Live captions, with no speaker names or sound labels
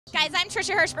Guys, I'm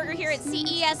Trisha Hirschberger here at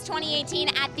CES 2018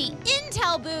 at the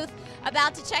Intel booth,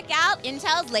 about to check out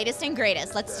Intel's latest and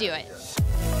greatest. Let's do it.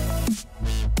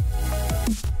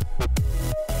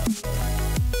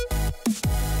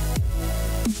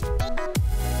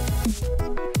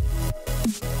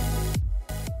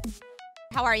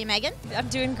 How are you, Megan? I'm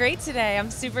doing great today.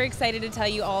 I'm super excited to tell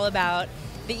you all about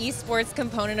the esports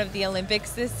component of the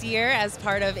Olympics this year as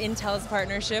part of Intel's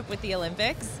partnership with the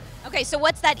Olympics. Okay, so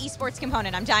what's that esports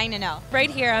component? I'm dying to know. Right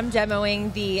here I'm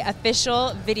demoing the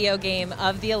official video game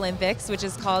of the Olympics, which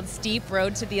is called Steep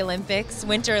Road to the Olympics,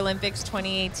 Winter Olympics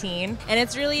 2018. And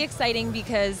it's really exciting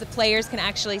because players can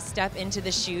actually step into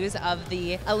the shoes of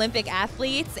the Olympic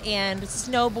athletes and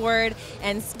snowboard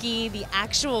and ski the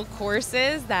actual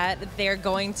courses that they're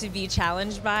going to be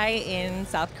challenged by in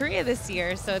South Korea this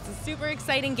year. So it's a super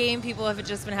exciting game. People have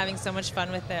just been having so much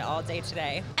fun with it all day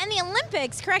today. And the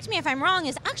Olympics, correct me if I'm wrong,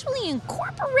 is actually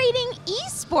incorporating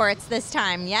esports this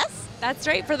time, yes? That's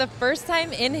right. For the first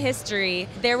time in history,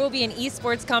 there will be an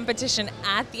esports competition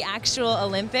at the actual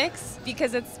Olympics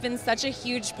because it's been such a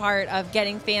huge part of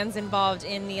getting fans involved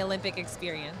in the Olympic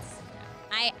experience.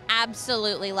 I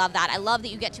absolutely love that. I love that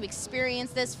you get to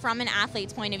experience this from an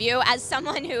athlete's point of view. As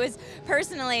someone who is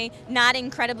personally not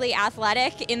incredibly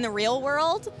athletic in the real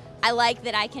world, I like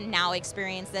that I can now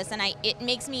experience this, and it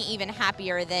makes me even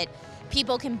happier that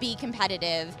people can be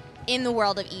competitive in the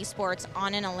world of esports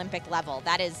on an Olympic level.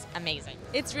 That is amazing.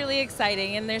 It's really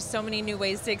exciting, and there's so many new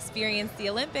ways to experience the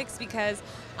Olympics because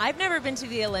I've never been to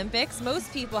the Olympics.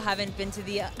 Most people haven't been to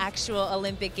the actual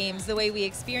Olympic Games. The way we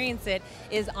experience it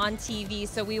is on TV,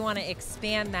 so we want to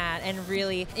expand that and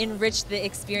really enrich the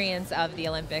experience of the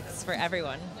Olympics for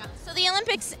everyone. Yeah. So the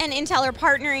Olympics and Intel are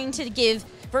partnering to give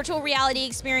virtual reality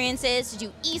experiences, to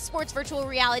do esports virtual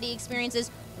reality experiences.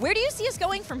 Where do you see us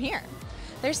going from here?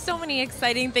 There's so many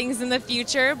exciting things in the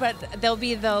future, but there'll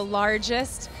be the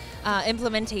largest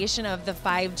implementation of the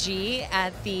 5G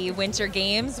at the Winter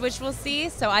Games, which we'll see.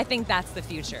 So I think that's the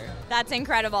future. That's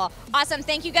incredible. Awesome.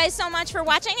 Thank you guys so much for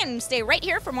watching, and stay right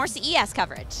here for more CES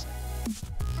coverage.